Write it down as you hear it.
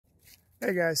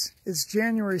Hey guys, it's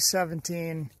January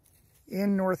 17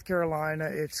 in North Carolina.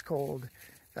 It's cold.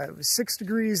 It was 6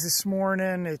 degrees this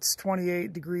morning. It's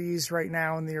 28 degrees right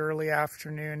now in the early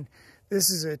afternoon.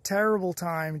 This is a terrible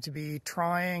time to be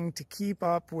trying to keep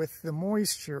up with the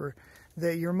moisture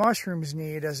that your mushrooms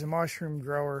need as a mushroom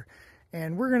grower.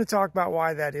 And we're going to talk about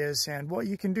why that is and what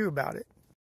you can do about it.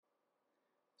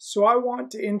 So I want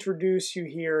to introduce you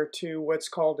here to what's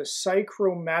called a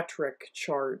psychrometric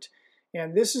chart.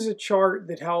 And this is a chart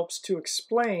that helps to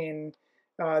explain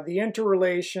the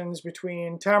interrelations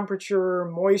between temperature,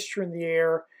 moisture in the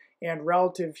air, and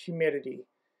relative humidity.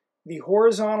 The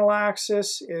horizontal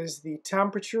axis is the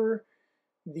temperature.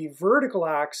 The vertical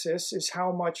axis is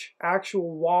how much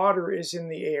actual water is in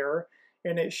the air,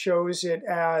 and it shows it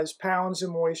as pounds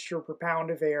of moisture per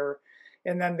pound of air.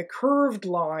 And then the curved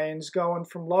lines going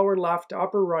from lower left to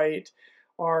upper right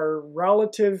are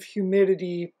relative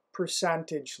humidity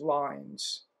percentage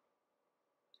lines.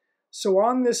 So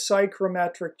on this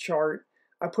psychrometric chart,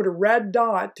 I put a red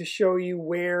dot to show you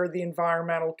where the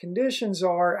environmental conditions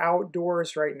are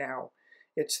outdoors right now.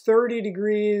 It's 30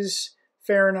 degrees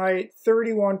Fahrenheit,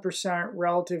 31%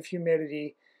 relative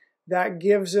humidity. That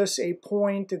gives us a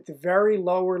point at the very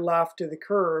lower left of the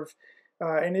curve,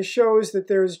 and it shows that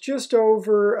there's just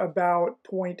over about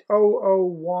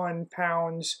 0.001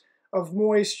 pounds of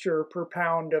moisture per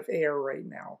pound of air right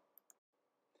now.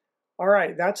 All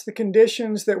right, that's the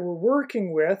conditions that we're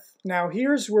working with. Now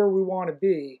here's where we want to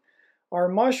be. Our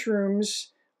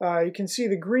mushrooms, you can see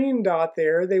the green dot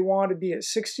there, they want to be at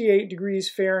 68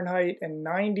 degrees Fahrenheit and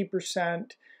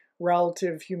 90%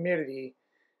 relative humidity.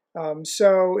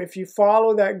 So if you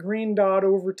follow that green dot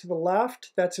over to the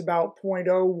left, that's about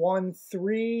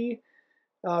 0.013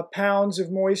 pounds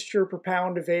of moisture per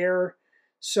pound of air.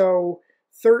 So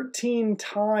 13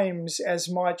 times as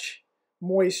much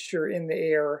moisture in the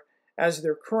air as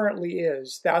there currently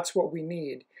is. That's what we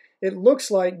need. It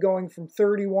looks like going from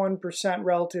 31%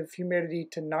 relative humidity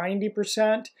to 90%,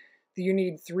 that you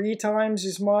need 3 times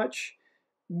as much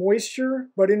moisture,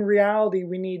 but in reality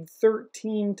we need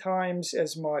 13 times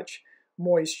as much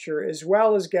moisture, as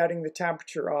well as getting the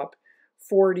temperature up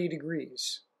 40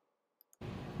 degrees.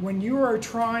 When you are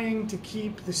trying to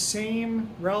keep the same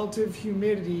relative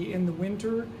humidity in the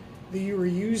winter that you are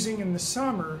using in the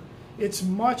summer, it's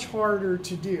much harder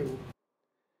to do.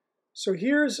 So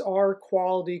here's our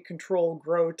quality control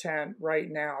grow tent right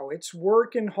now. It's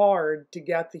working hard to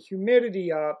get the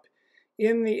humidity up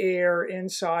in the air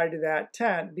inside of that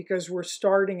tent because we're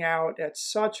starting out at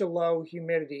such a low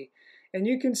humidity. And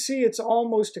you can see it's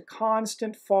almost a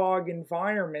constant fog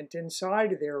environment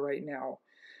inside of there right now.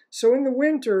 So in the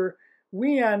winter,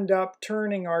 we end up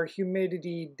turning our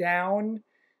humidity down.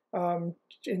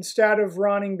 Instead of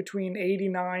running between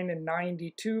 89 and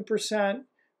 92%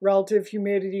 relative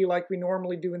humidity like we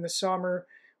normally do in the summer,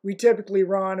 we typically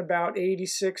run about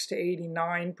 86 to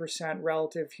 89%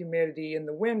 relative humidity in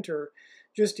the winter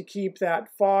just to keep that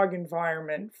fog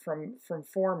environment from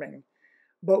forming.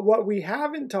 But what we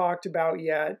haven't talked about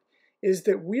yet is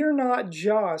that we're not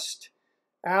just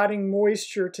adding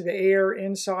moisture to the air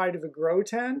inside of a grow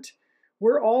tent.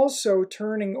 We're also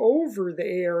turning over the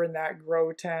air in that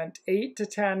grow tent 8 to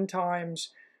 10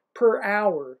 times per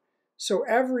hour. So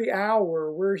every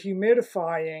hour we're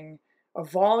humidifying a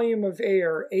volume of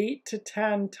air 8 to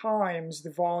 10 times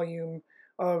the volume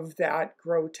of that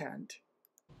grow tent.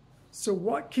 So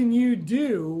what can you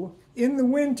do in the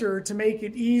winter to make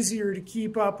it easier to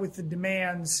keep up with the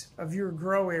demands of your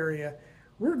grow area?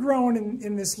 We're growing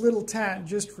in this little tent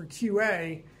just for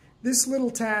QA. This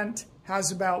little tent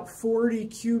has about 40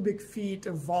 cubic feet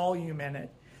of volume in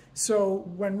it. So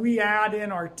when we add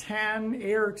in our 10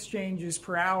 air exchanges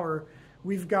per hour,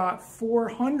 we've got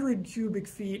 400 cubic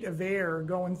feet of air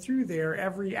going through there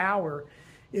every hour.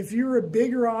 If you're a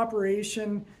bigger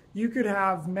operation, you could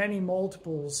have many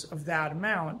multiples of that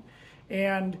amount.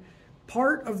 And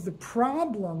part of the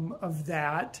problem of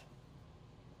that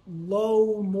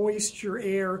low moisture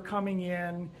air coming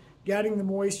in, getting the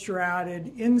moisture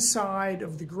added inside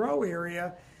of the grow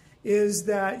area, is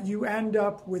that you end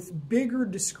up with bigger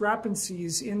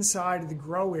discrepancies inside of the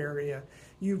grow area.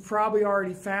 You've probably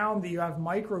already found that you have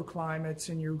microclimates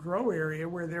in your grow area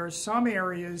where there are some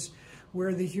areas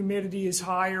where the humidity is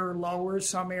higher or lower,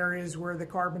 some areas where the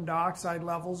carbon dioxide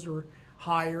levels are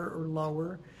higher or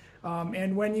lower.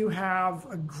 And when you have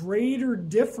a greater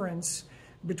difference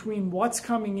between what's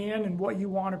coming in and what you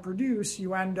want to produce,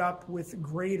 you end up with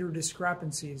greater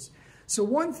discrepancies. So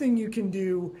one thing you can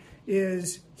do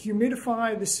is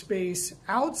humidify the space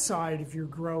outside of your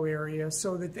grow area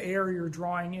so that the air you're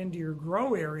drawing into your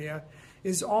grow area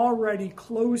is already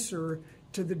closer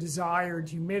to the desired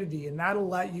humidity, and that'll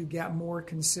let you get more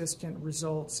consistent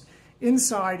results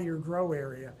inside of your grow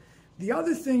area. The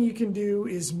other thing you can do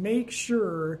is make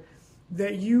sure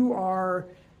that you are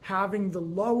having the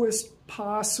lowest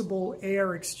possible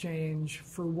air exchange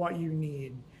for what you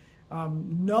need.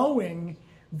 Knowing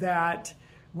that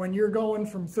when you're going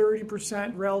from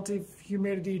 30% relative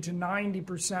humidity to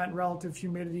 90% relative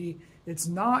humidity, it's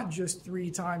not just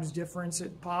 3 times difference,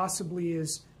 it possibly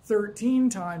is 13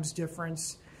 times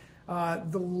difference.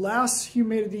 The less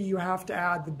humidity you have to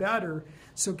add, the better.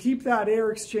 So keep that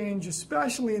air exchange,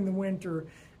 especially in the winter,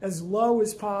 as low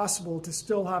as possible to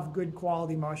still have good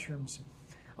quality mushrooms.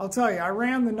 I'll tell you, I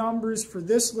ran the numbers for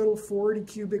this little 40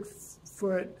 cubic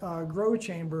foot grow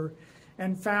chamber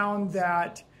and found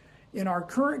that in our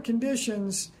current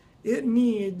conditions, it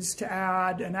needs to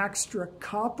add an extra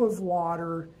cup of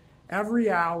water every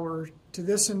hour to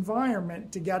this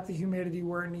environment to get the humidity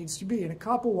where it needs to be. And a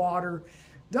cup of water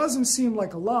doesn't seem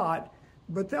like a lot,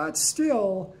 but that's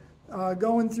still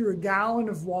going through a gallon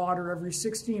of water every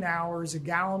 16 hours, 1.5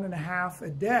 gallons a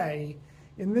day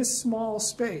in this small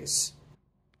space.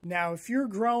 Now, if you're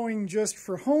growing just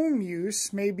for home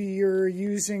use, maybe you're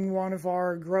using one of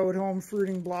our grow-at-home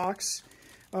fruiting blocks,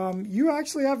 you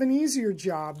actually have an easier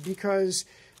job because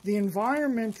the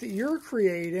environment that you're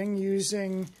creating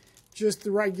using just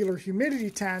the regular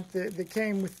humidity tent that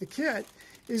came with the kit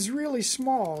is really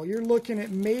small. You're looking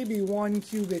at maybe 1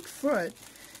 cubic foot,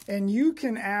 and you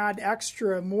can add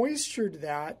extra moisture to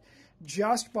that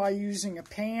just by using a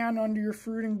pan under your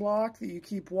fruiting block that you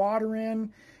keep water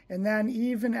in, and then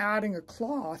even adding a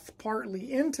cloth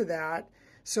partly into that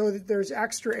so that there's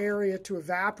extra area to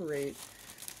evaporate.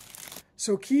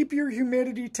 So keep your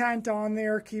humidity tent on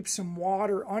there, keep some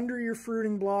water under your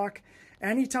fruiting block.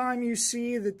 Anytime you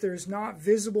see that there's not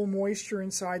visible moisture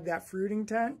inside that fruiting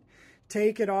tent,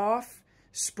 take it off,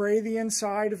 spray the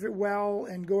inside of it well,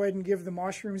 and go ahead and give the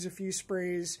mushrooms a few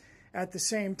sprays at the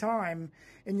same time,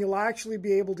 and you'll actually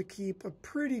be able to keep a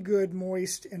pretty good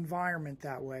moist environment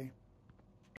that way.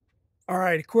 All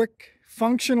right, a quick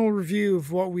functional review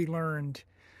of what we learned.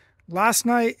 Last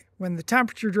night, when the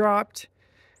temperature dropped,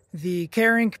 the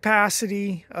carrying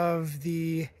capacity of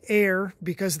the air,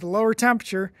 because of the lower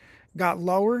temperature, got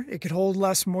lower. It could hold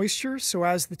less moisture. So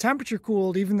as the temperature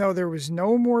cooled, even though there was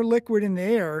no more liquid in the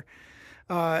air,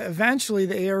 eventually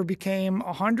the air became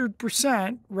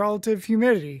 100% relative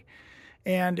humidity.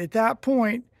 And at that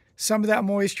point, some of that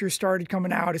moisture started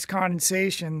coming out as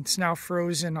condensation. It's now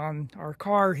frozen on our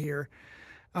car here.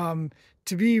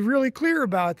 To be really clear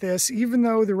about this, even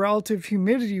though the relative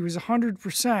humidity was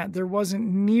 100%, there wasn't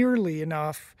nearly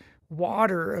enough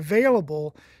water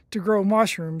available to grow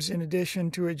mushrooms in addition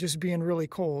to it just being really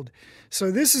cold. So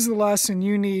this is the lesson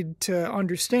you need to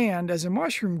understand as a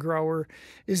mushroom grower,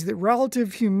 is that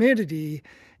relative humidity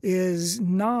is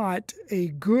not a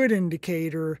good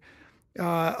indicator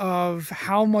of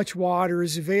how much water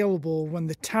is available when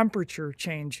the temperature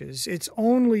changes. It's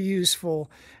only useful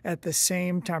at the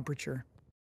same temperature.